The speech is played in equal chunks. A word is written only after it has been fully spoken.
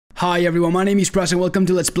Hi everyone, my name is Press and welcome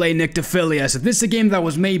to Let's Play Nyctophilia. So this is a game that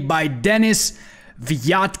was made by Dennis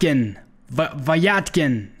Vyatkin.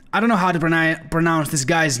 Vyatkin. I don't know how to pronounce this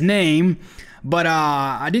guy's name, but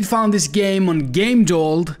I did find this game on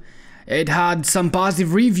GameJolt. It had some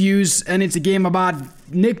positive reviews and it's a game about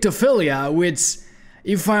Nyctophilia, which,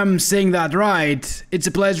 if I'm saying that right, it's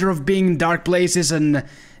a pleasure of being in dark places and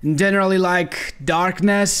generally like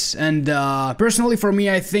darkness. And personally for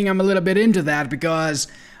me, I think I'm a little bit into that because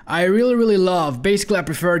I really love, basically I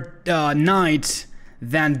prefer night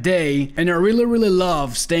than day, and I really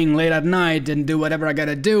love staying late at night and do whatever I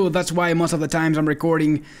gotta do. That's why most of the times I'm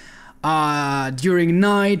recording during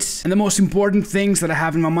night, and the most important things that I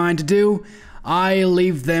have in my mind to do, I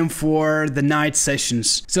leave them for the night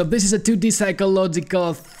sessions. So this is a 2D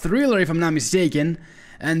psychological thriller, if I'm not mistaken,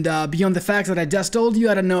 and beyond the fact that I just told you,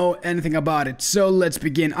 I don't know anything about it. So let's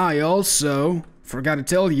begin. I also forgot to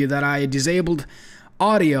tell you that I disabled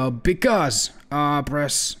audio because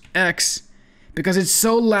press X, because it's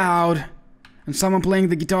so loud and someone playing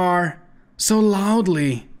the guitar so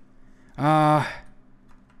loudly. No.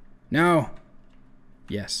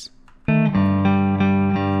 Yes. That's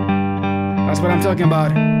what I'm talking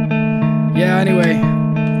about. Yeah, anyway.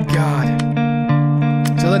 God.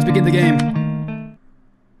 So let's begin the game.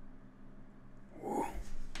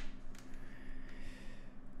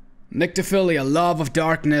 Nyctophilia, love of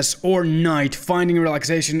darkness or night, finding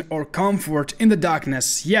relaxation or comfort in the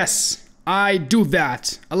darkness. Yes, I do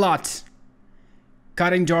that a lot.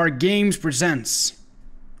 Cutting Jar Games presents.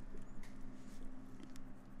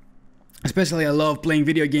 Especially I love playing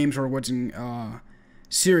video games or watching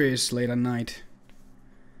series late at night.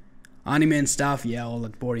 Anime and stuff, yeah, all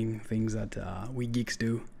that boring things that we geeks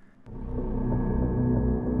do.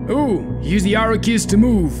 Ooh, use the arrow keys to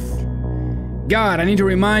move. God, I need to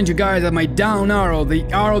remind you guys that my down arrow, the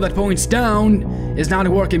arrow that points down, is not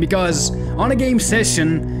working because on a game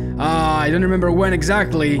session, I don't remember when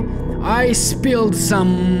exactly, I spilled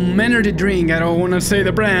some energy drink. I don't want to say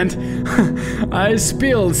the brand. I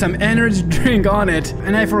spilled some energy drink on it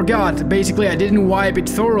and I forgot. Basically, I didn't wipe it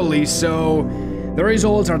thoroughly, so the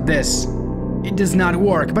results are this. It does not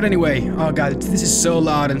work. But anyway, oh god, this is so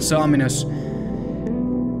loud and so ominous.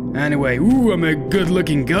 Anyway, ooh, I'm a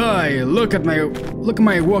good-looking guy. Look at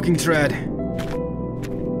my walking tread.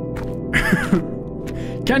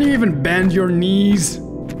 Can you even bend your knees?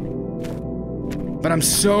 But I'm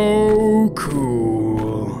so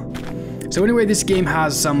cool. So anyway, this game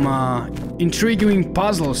has some intriguing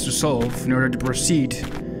puzzles to solve in order to proceed,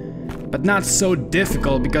 but not so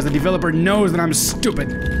difficult because the developer knows that I'm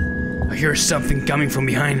stupid. I hear something coming from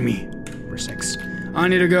behind me. Number 6. I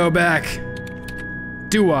need to go back.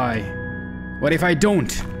 Do I? What if I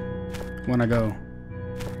don't wanna go?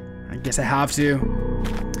 I guess I have to.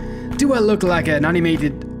 Do I look like an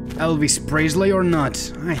animated Elvis Presley or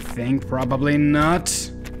not? I think probably not.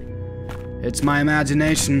 It's my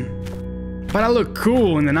imagination. But I look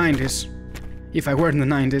cool in the 90s. If I were in the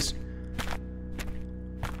 90s.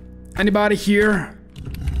 Anybody here?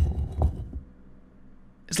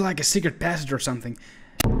 It's like a secret passage or something.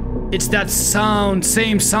 It's that sound,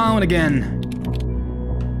 same sound again.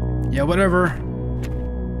 Yeah, whatever.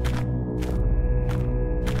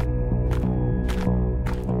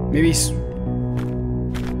 Maybe.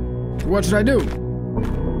 What should I do?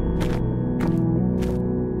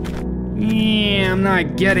 Yeah, I'm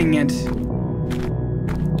not getting it.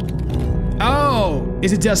 Oh!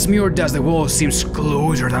 Is it just me or does the wall seem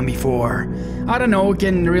closer than before? I don't know,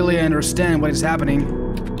 can really understand what is happening.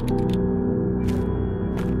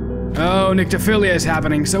 Oh, Nyctophilia is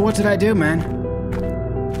happening, so what should I do, man?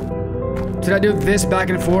 Should I do this back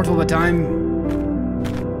and forth all the time?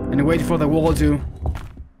 And wait for the wall to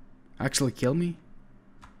actually kill me?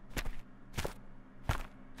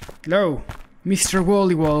 Hello, Mr.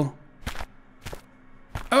 Wallywall.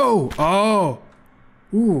 Oh! Oh!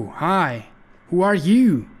 Ooh, hi. Who are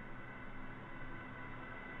you?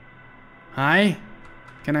 Hi?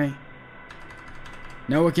 Can I?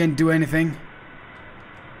 No, I can't do anything.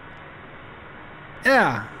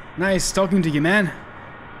 Yeah, nice talking to you, man.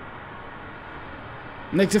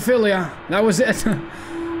 Nyctophilia, that was it.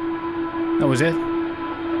 That was it.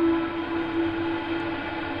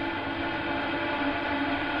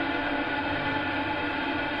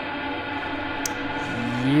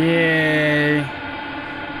 Yay.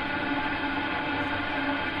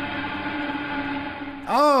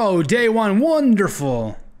 Oh, day 1,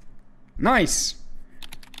 wonderful. Nice.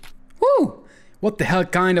 Woo! What the hell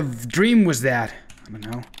kind of dream was that? I don't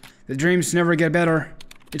know. The dreams never get better.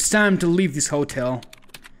 It's time to leave this hotel.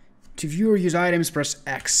 To view or use items, press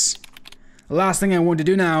X. The last thing I want to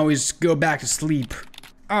do now is go back to sleep.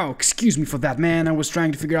 Oh, excuse me for that, man. I was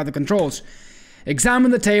trying to figure out the controls.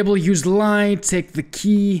 Examine the table, use light, take the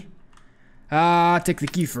key. Take the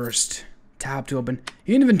key first. Tab to open.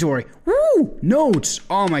 Inventory. Woo! Notes!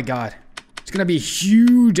 Oh my god. It's gonna be a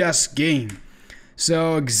huge-ass game.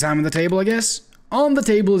 So, examine the table, I guess. On the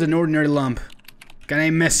table is an ordinary lump. Can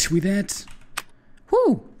I mess with that?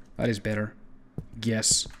 Woo! That is better.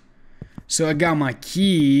 Yes. So I got my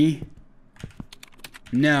key.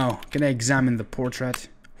 Now, can I examine the portrait?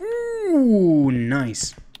 Ooh,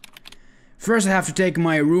 nice. First I have to take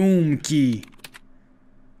my room key.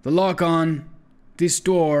 The lock on this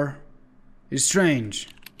door is strange.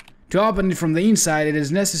 To open it from the inside, it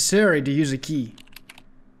is necessary to use a key.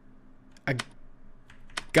 I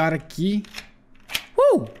got a key?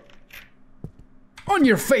 Woo! On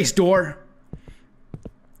your face, door!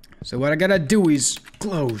 So what I gotta do is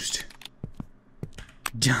closed.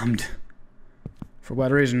 Jammed. For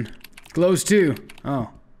what reason? Closed too. Oh.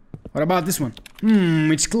 What about this one?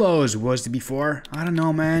 It's closed. Was it before? I don't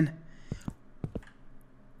know, man.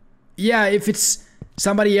 Yeah, if it's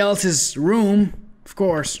somebody else's room, of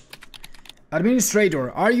course. Administrator,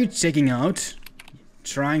 are you checking out?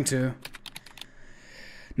 Trying to.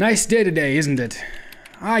 Nice day today, isn't it?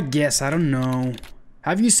 I guess, I don't know.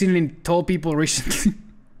 Have you seen any tall people recently?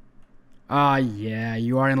 Ah, yeah,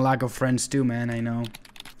 you are in lack of friends too, man, I know.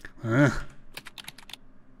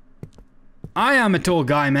 I am a tall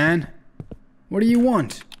guy, man. What do you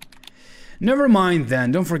want? Never mind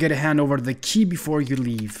then, don't forget to hand over the key before you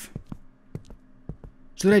leave.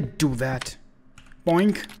 Should I do that?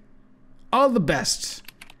 Boink. All the best.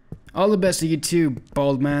 All the best to you too,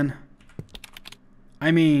 bald man.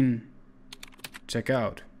 I mean, check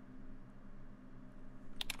out.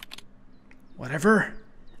 Whatever.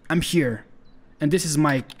 I'm here. And this is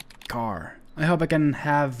my car. I hope I can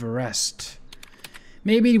have rest.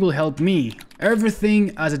 Maybe it will help me.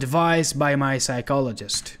 Everything as advised by my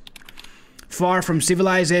psychologist. Far from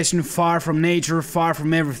civilization, far from nature, far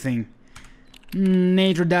from everything.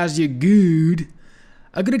 Nature does you good.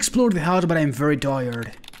 I could explore the house, but I'm very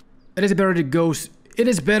tired. It is better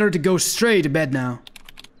to go straight to bed now.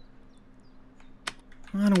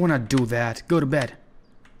 I don't wanna do that. Go to bed.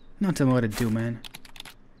 Not tell me what to do, man.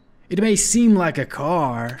 It may seem like a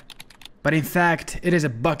car, but in fact, it is a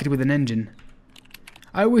bucket with an engine.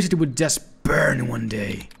 I wish it would just burn one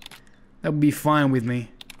day. That would be fine with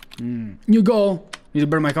me. New goal. Need to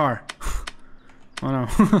burn my car. Oh no.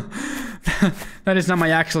 That is not my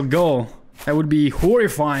actual goal. That would be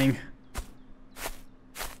horrifying.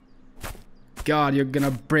 God, you're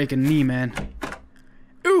gonna break a knee, man.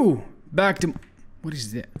 Ooh! Back to... What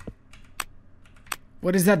is that?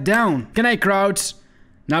 What is that down? Can I crouch?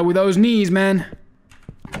 Not with those knees, man.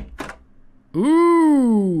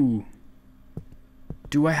 Ooh!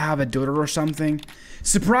 Do I have a daughter or something?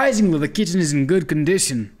 Surprisingly, the kitchen is in good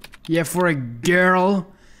condition. Yeah, for a girl.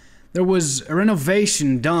 There was a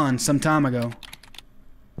renovation done some time ago.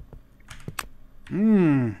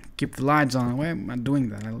 Keep the lights on. Why am I doing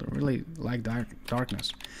that? I really like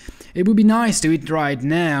darkness. It would be nice to eat right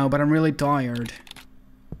now, but I'm really tired.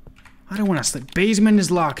 I don't want to sleep. Basement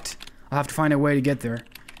is locked. I'll have to find a way to get there.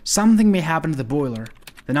 Something may happen to the boiler.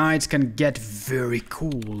 The nights can get very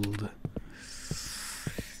cold.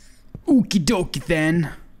 Okie dokie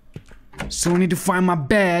then. So I need to find my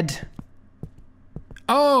bed.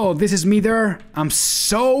 Oh, this is me there. I'm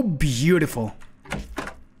so beautiful.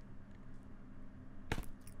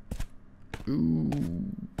 Ooh,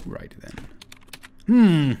 right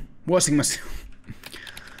then. Washing myself.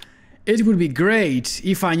 It would be great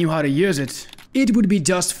if I knew how to use it. It would be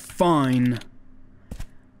just fine.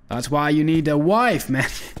 That's why you need a wife, man.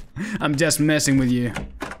 I'm just messing with you.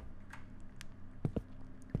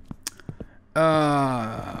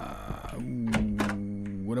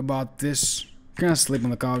 What about this? Can I sleep on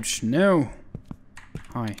the couch? No.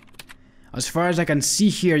 Hi. As far as I can see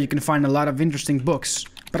here, you can find a lot of interesting books,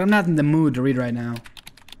 but I'm not in the mood to read right now.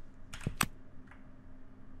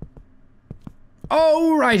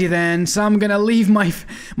 Alrighty then, so I'm gonna leave my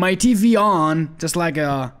TV on, just like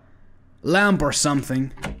a lamp or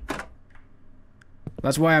something.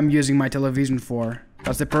 That's why I'm using my television for.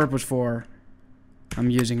 That's the purpose for I'm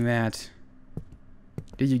using that.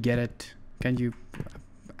 Did you get it? Can you...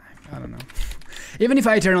 I don't know. Even if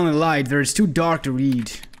I turn on the light, it's too dark to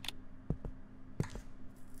read.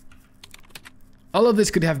 All of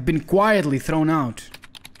this could have been quietly thrown out.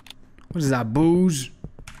 What is that, booze?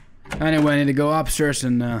 Anyway, I need to go upstairs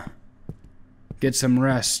and get some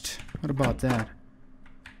rest. What about that?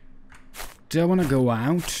 Do I want to go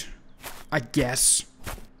out? I guess.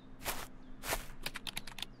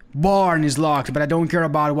 Barn is locked, but I don't care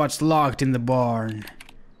about what's locked in the barn.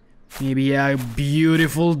 Maybe a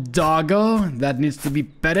beautiful doggo that needs to be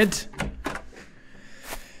petted.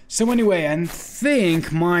 So anyway, I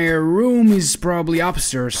think my room is probably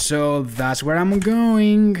upstairs, so that's where I'm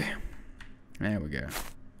going. There we go.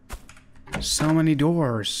 So many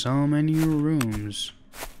doors, so many rooms.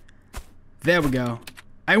 There we go.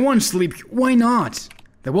 I won't sleep. Why not?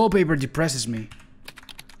 The wallpaper depresses me.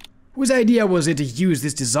 Whose idea was it to use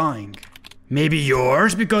this design? Maybe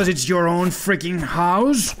yours, because it's your own freaking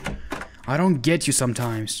house? I don't get you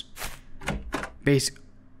sometimes.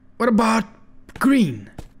 What about green?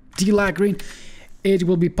 Do you like green? It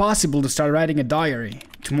will be possible to start writing a diary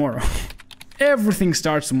tomorrow. Everything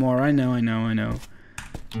starts tomorrow. I know.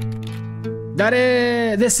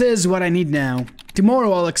 This is what I need now.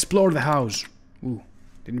 Tomorrow I'll explore the house. Ooh,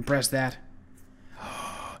 didn't press that.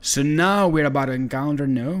 So now we're about to encounter,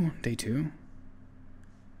 no, day 2.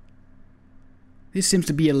 This seems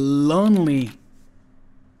to be a lonely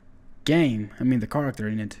game. I mean, the character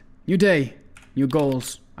in it. New day, new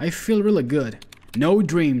goals. I feel really good. No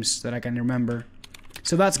dreams that I can remember.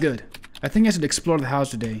 So that's good. I think I should explore the house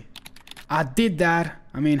today. I did that.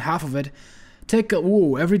 I mean, half of it.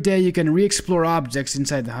 Every day you can re-explore objects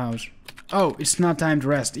inside the house. Oh, it's not time to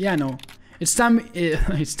rest. Yeah, no. It's time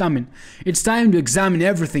to examine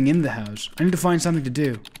everything in the house. I need to find something to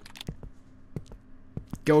do.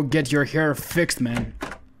 Go get your hair fixed, man.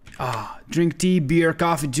 Drink tea, beer,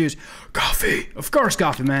 coffee, juice. Coffee! Of course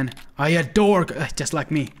coffee, man. I adore just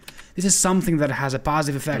like me. This is something that has a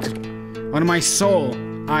positive effect on my soul,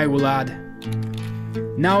 I will add.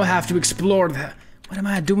 Now I have to explore the... What am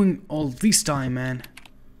I doing all this time, man?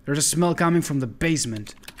 There's a smell coming from the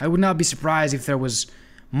basement. I would not be surprised if there was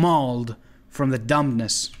mold from the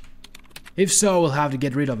dampness. If so, we'll have to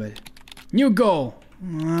get rid of it. New goal!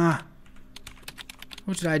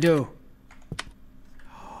 What should I do?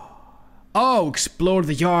 Oh, explore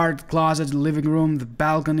the yard, closet, the living room, the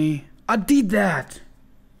balcony. I did that!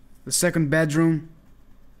 The second bedroom.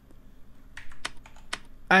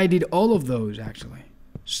 I did all of those, actually.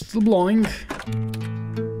 Still blowing.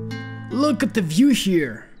 Look at the view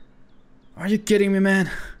here. Are you kidding me,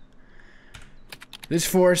 man? This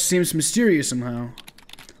forest seems mysterious somehow.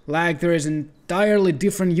 Like there is an entirely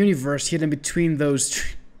different universe hidden between those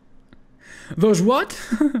Those what?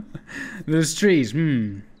 Those trees,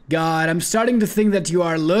 God, I'm starting to think that you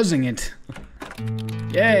are losing it.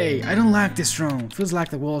 Yay, I don't like this room. Feels like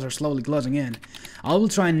the walls are slowly closing in. I will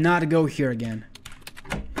try not to go here again.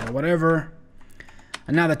 Whatever.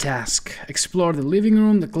 Another task. Explore the living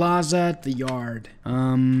room, the closet, the yard.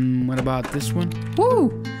 What about this one?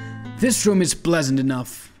 Woo! This room is pleasant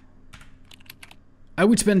enough. I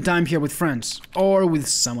would spend time here with friends. Or with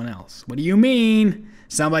someone else. What do you mean?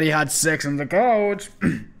 Somebody had sex on the couch.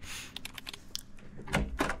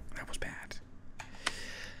 That was bad.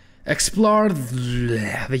 Explore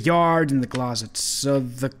the yard and the closet. So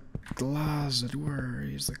the closet, where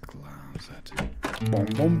is the closet? Boom,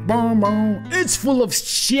 boom, boom, boom. It's full of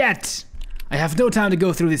shit. I have no time to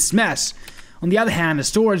go through this mess. On the other hand, the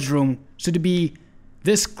storage room should be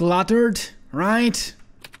this cluttered, right?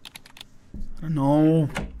 I don't know.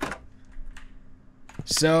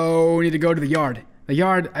 So we need to go to the yard. The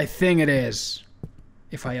yard, I think it is.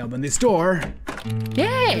 If I open this door.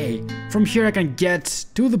 Yay! From here I can get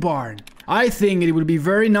to the barn. I think it would be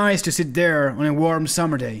very nice to sit there on a warm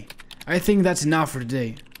summer day. I think that's enough for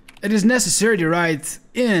today. It is necessary to write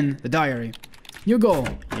in the diary. New goal.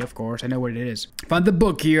 Yeah, of course, I know what it is. Found the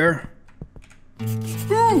book here.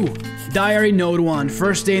 Ooh! Diary note 1.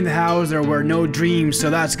 First day in the house, there were no dreams, so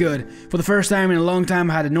that's good. For the first time in a long time,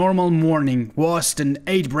 I had a normal morning. Washed and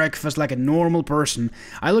ate breakfast like a normal person.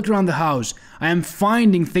 I looked around the house. I am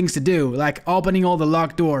finding things to do, like opening all the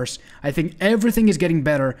locked doors. I think everything is getting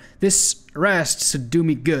better. This rest should do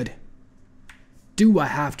me good. Do I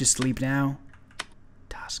have to sleep now?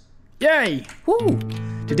 Task. Yay! Woo!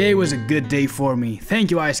 Today was a good day for me. Thank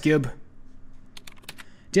you, Ice Cube.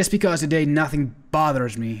 Just because today nothing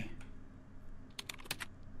bothers me.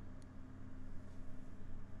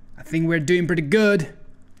 I think we're doing pretty good.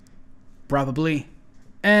 Probably.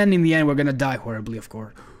 And in the end we're gonna die horribly, of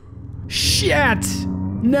course. Shit!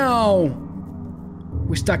 No!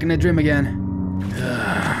 We're stuck in a dream again.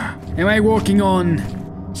 Am I working on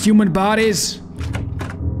human bodies?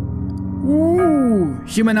 Ooh!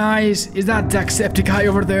 Human eyes? Is that Jacksepticeye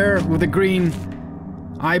over there with the green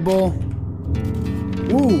eyeball?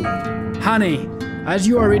 Ooh, honey, as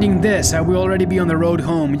you are reading this, I will already be on the road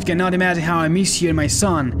home. You cannot imagine how I miss you and my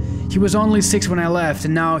son. He was only 6 when I left,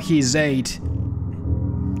 and now he's 8.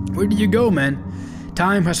 Where did you go, man?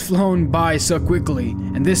 Time has flown by so quickly,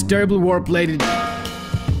 and this terrible war-plated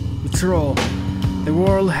patrol The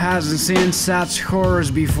world hasn't seen such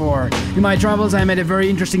horrors before. In my travels I met a very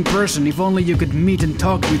interesting person. If only you could meet and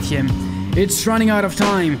talk with him. It's running out of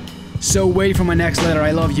time. So wait for my next letter.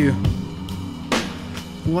 I love you.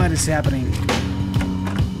 What is happening?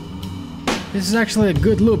 This is actually a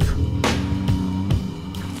good loop.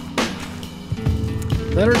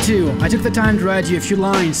 Letter 2. I took the time to write you a few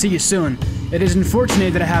lines. See you soon. It is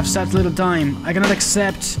unfortunate that I have such little time. I cannot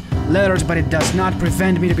accept letters, but it does not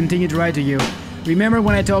prevent me to continue to write to you. Remember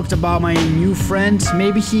when I talked about my new friend?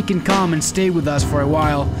 Maybe he can come and stay with us for a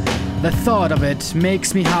while. The thought of it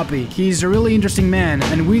makes me happy. He's a really interesting man,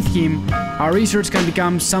 and with him, our research can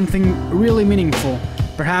become something really meaningful.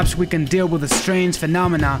 Perhaps we can deal with the strange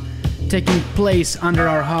phenomena taking place under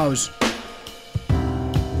our house.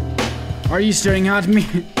 Are you staring at me?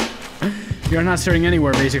 You're not staring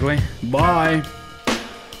anywhere, basically. Bye.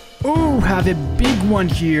 Ooh, have a big one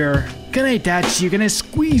here. Can I touch you? Can I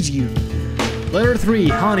squeeze you? Letter 3.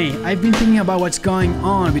 Honey, I've been thinking about what's going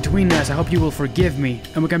on between us. I hope you will forgive me,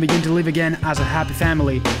 and we can begin to live again as a happy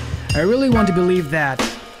family. I really want to believe that.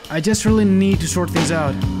 I just really need to sort things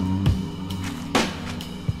out.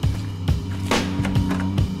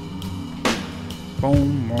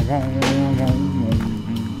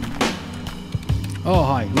 Oh,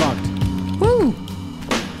 hi. Locked. Woo!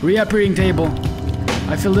 Reappearing table.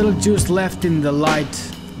 I feel little juice left in the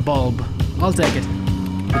light bulb. I'll take it.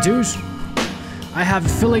 The juice? I have a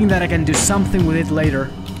feeling that I can do something with it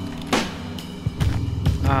later.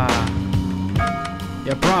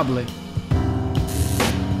 Yeah, probably.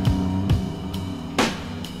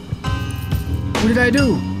 What did I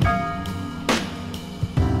do?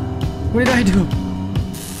 What did I do?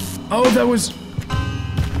 Oh, that was...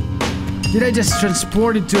 Did I just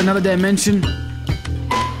transport it to another dimension?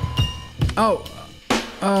 Oh.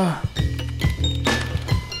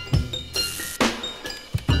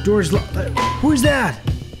 Door's locked. Who is that?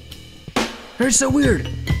 That is so weird.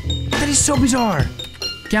 That is so bizarre.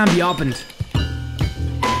 Can't be opened.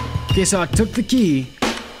 Okay, so I took the key.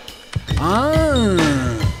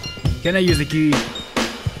 Can I use the key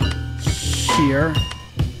here?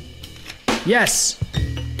 Yes.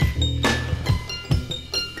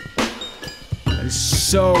 That is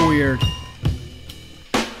so weird.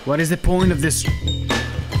 What is the point of this?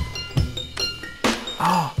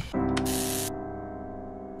 Oh.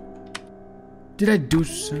 Did I do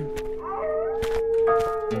something?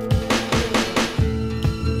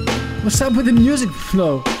 What's up with the music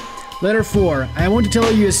flow? Letter 4. I want to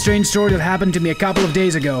tell you a strange story that happened to me a couple of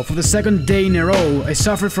days ago. For the second day in a row, I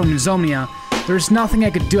suffered from insomnia. There is nothing I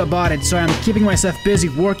could do about it, so I'm keeping myself busy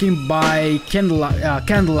working by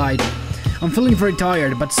candlelight. I'm feeling very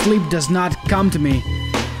tired, but sleep does not come to me.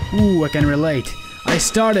 Ooh, I can relate. I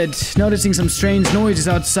started noticing some strange noises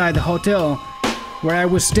outside the hotel where I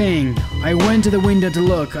was staying. I went to the window to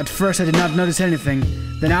look. At first I did not notice anything.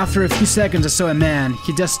 Then after a few seconds I saw a man.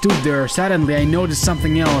 He just stood there. Suddenly I noticed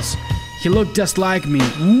something else. He looked just like me.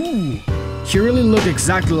 Ooh! He really looked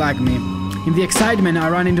exactly like me. In the excitement I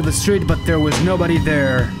ran into the street, but there was nobody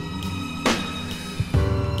there.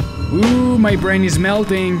 Ooh, my brain is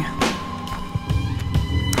melting.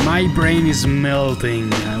 My brain is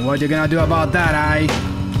melting. What you gonna do about that,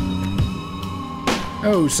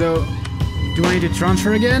 Oh, so... do I need to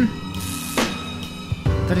transfer again?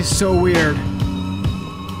 That is so weird.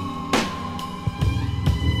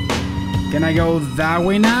 Can I go that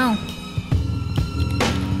way now?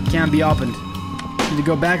 Can't be opened. Need to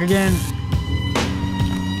go back again?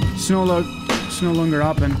 It's no longer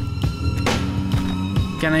open.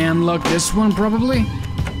 Can I unlock this one probably?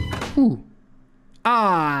 Ooh.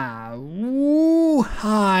 Ooh,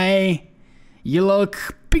 hi. You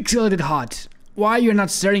look pixelated hot. Why you're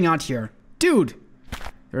not staring out here? Dude!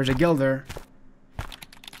 There's a girl there.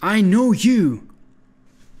 I know you!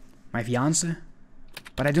 My fiance?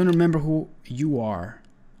 But I don't remember who you are.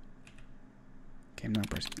 Okay, I'm not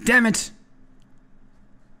pressing. Damn it!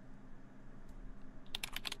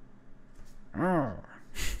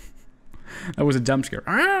 That was a jump scare.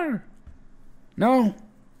 No!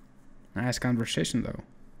 Nice conversation though.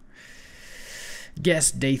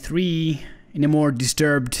 Guess day 3 in a more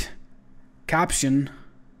disturbed caption.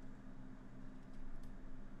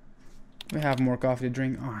 We have more coffee to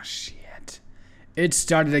drink. Oh shit. It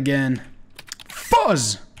started again.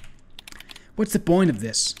 Fuzz! What's the point of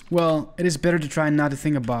this? Well, it is better to try not to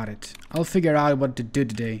think about it. I'll figure out what to do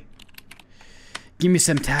today. Give me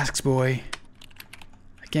some tasks, boy.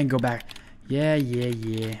 I can't go back. Yeah.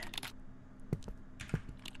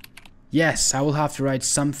 Yes, I will have to write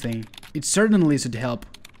something. It certainly should help.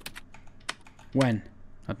 When?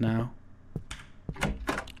 Not now.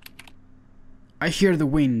 I hear the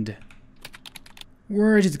wind.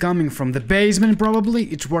 Where is it coming from? The basement, probably?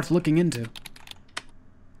 It's worth looking into.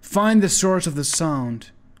 Find the source of the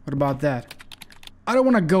sound. What about that? I don't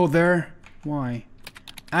want to go there. Why?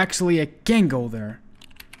 Actually, I can go there.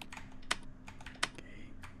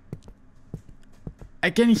 I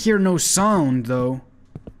can hear no sound, though.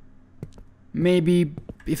 Maybe,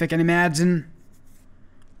 if I can imagine,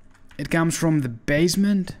 it comes from the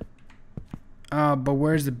basement? But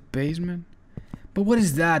where's the basement? But what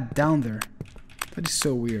is that down there? That is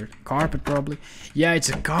so weird. Carpet, probably. Yeah, it's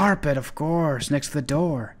a carpet, of course, next to the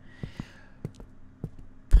door.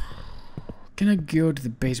 Can I go to the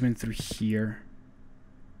basement through here?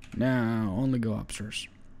 No, only go upstairs.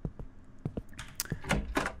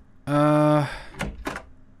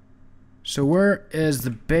 So where is the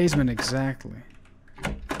basement exactly?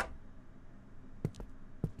 I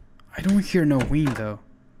don't hear no wind though.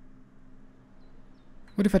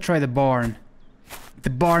 What if I try the barn? The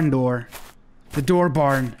barn door. The door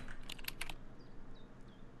barn.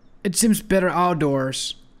 It seems better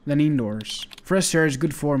outdoors than indoors. Fresh air is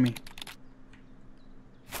good for me.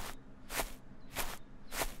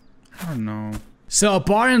 I don't know. So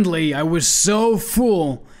apparently I was so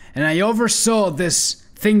full and I oversaw this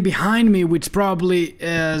thing behind me, which probably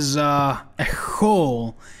is a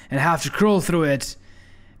hole, and I have to crawl through it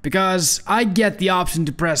because I get the option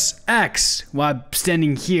to press X while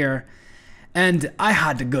standing here, and I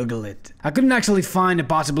had to Google it. I couldn't actually find a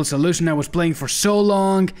possible solution. I was playing for so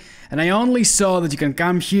long and I only saw that you can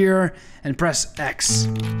come here and press X.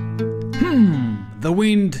 The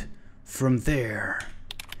wind from there.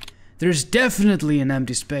 There's definitely an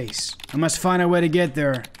empty space. I must find a way to get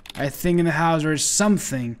there. I think in the house there is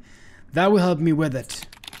something that will help me with it.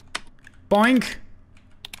 Boink!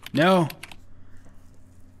 No.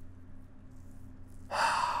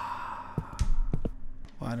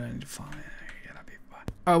 Why do I need to find it?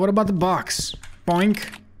 What about the box?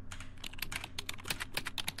 Boink.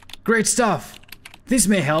 Great stuff. This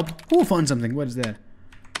may help. Ooh, found something. What is that?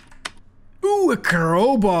 Ooh, a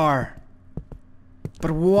crowbar.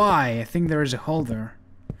 But why? I think there is a hole there.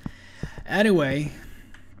 Anyway.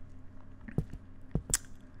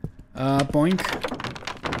 Boink.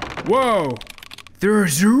 Whoa!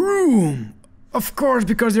 There's a room! Of course,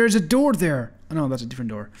 because there's a door there. Oh no, that's a different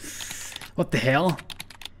door. What the hell?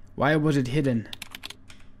 Why was it hidden?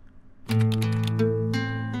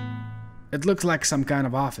 It looks like some kind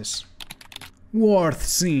of office. Worth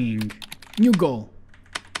seeing. New goal.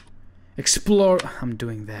 Explore. I'm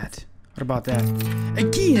doing that. What about that? A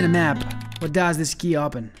key and a map. What does this key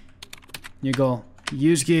open? New goal.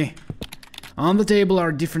 Use key. On the table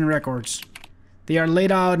are different records. They are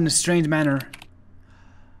laid out in a strange manner.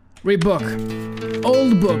 Read book.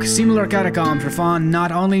 Old book. Similar catacombs are found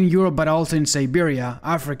not only in Europe but also in Siberia,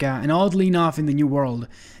 Africa, and oddly enough in the New World.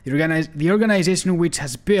 The organization which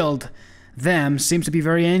has built them seems to be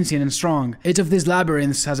very ancient and strong. Each of these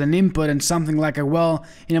labyrinths has an input and something like a well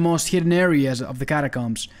in the most hidden areas of the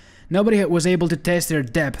catacombs. Nobody was able to test their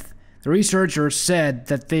depth. The researchers said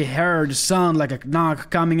that they heard a sound like a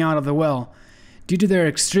knock coming out of the well. Due to their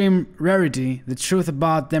extreme rarity, the truth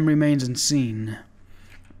about them remains unseen.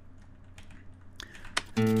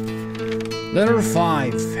 Letter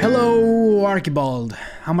 5. Hello, Archibald.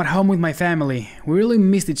 I'm at home with my family. We really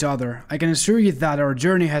missed each other. I can assure you that our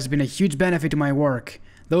journey has been a huge benefit to my work.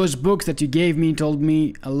 Those books that you gave me told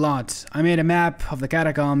me a lot. I made a map of the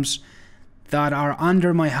catacombs that are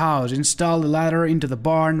under my house, installed a ladder into the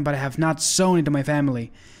barn, but I have not shown it to my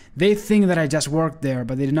family. They think that I just work there,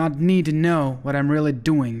 but they do not need to know what I'm really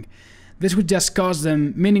doing. This would just cause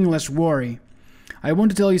them meaningless worry. I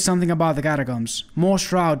want to tell you something about the catacombs.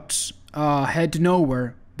 Most routes head to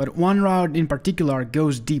nowhere, but one route in particular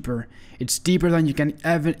goes deeper. It's deeper than you can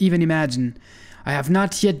even imagine. I have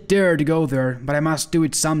not yet dared to go there, but I must do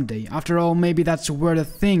it someday. After all, maybe that's where the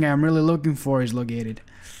thing I am really looking for is located.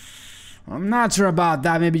 I'm not sure about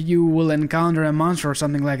that. Maybe you will encounter a monster or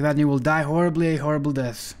something like that and you will die horribly, a horrible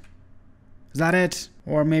death. Is that it?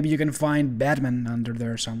 Or maybe you can find Batman under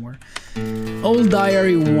there somewhere. Old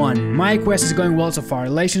Diary 1. My quest is going well so far.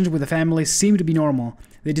 Relations with the family seem to be normal.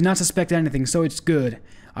 They did not suspect anything, so it's good.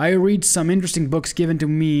 I read some interesting books given to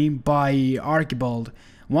me by Archibald.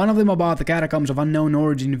 One of them about the catacombs of unknown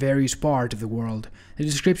origin in various parts of the world. The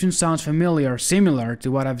description sounds familiar, similar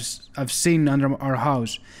to what I've seen under our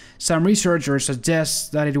house. Some researchers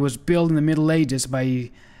suggest that it was built in the Middle Ages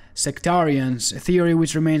by sectarians, a theory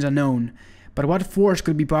which remains unknown. But what force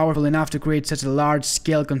could be powerful enough to create such a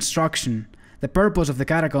large-scale construction? The purpose of the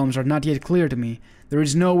catacombs are not yet clear to me. There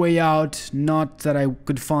is no way out, not that I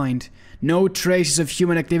could find. No traces of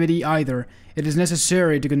human activity either. It is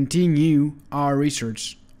necessary to continue our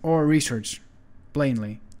research.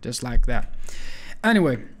 plainly, just like that.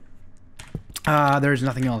 Anyway, there's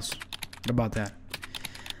nothing else about that.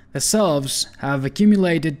 The cells have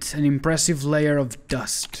accumulated an impressive layer of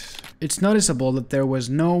dust. It's noticeable that there was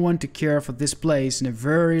no one to care for this place in a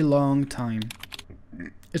very long time.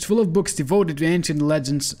 It's full of books devoted to ancient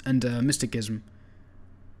legends and mysticism.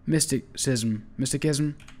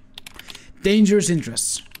 Mysticism? Dangerous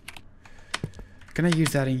interests. Can I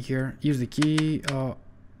use that in here? Use the key?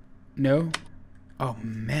 No? Oh,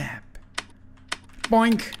 map.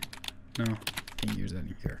 Boink! No, can't use that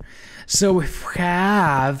in here. So we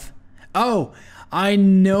have... Oh! I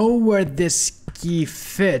know where this key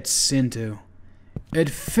fits into. It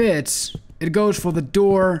fits. It goes for the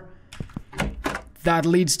door that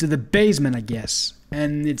leads to the basement, I guess.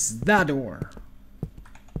 And it's that door.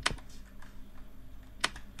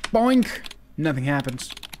 Boink! Nothing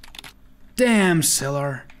happens. Damn,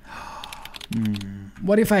 cellar.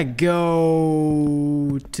 What if I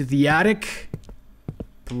go to the attic?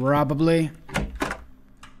 Probably.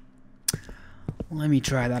 Let me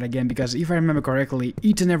try that again, because if I remember correctly,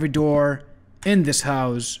 each and every door in this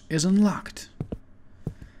house is unlocked.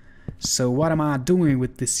 So what am I doing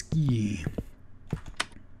with this key?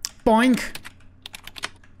 Boink!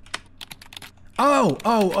 Oh!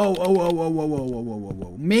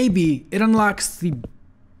 Maybe it unlocks the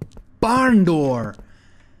barn door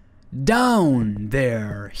down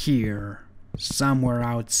there, here, somewhere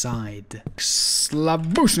outside.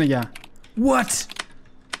 Slavushniga! What?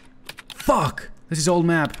 Fuck! This is old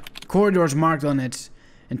map. Corridors marked on it,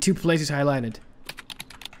 and 2 places highlighted.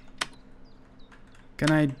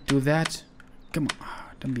 Can I do that? Come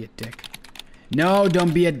on, don't be a dick. No,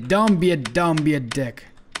 don't be a dick.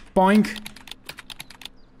 Boink.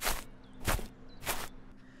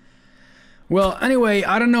 Well, anyway,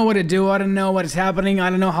 I don't know what to do. I don't know what is happening. I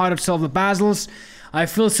don't know how to solve the puzzles. I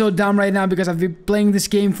feel so dumb right now because I've been playing this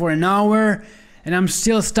game for an hour and I'm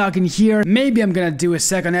still stuck in here. Maybe I'm gonna do a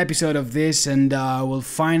second episode of this and we'll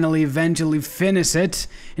finally eventually finish it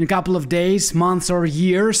in a couple of days, months or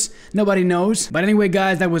years. Nobody knows. But anyway,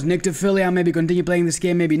 guys, that was Nyctophilia. Maybe continue playing this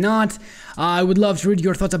game, maybe not. I would love to read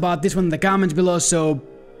your thoughts about this one in the comments below, so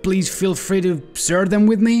please feel free to share them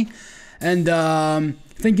with me. And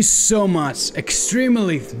thank you so much,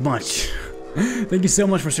 extremely much. Thank you so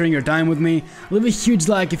much for sharing your time with me. Leave a huge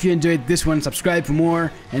like if you enjoyed this one, subscribe for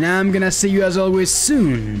more, and I'm gonna see you as always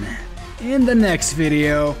soon in the next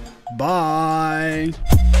video. Bye!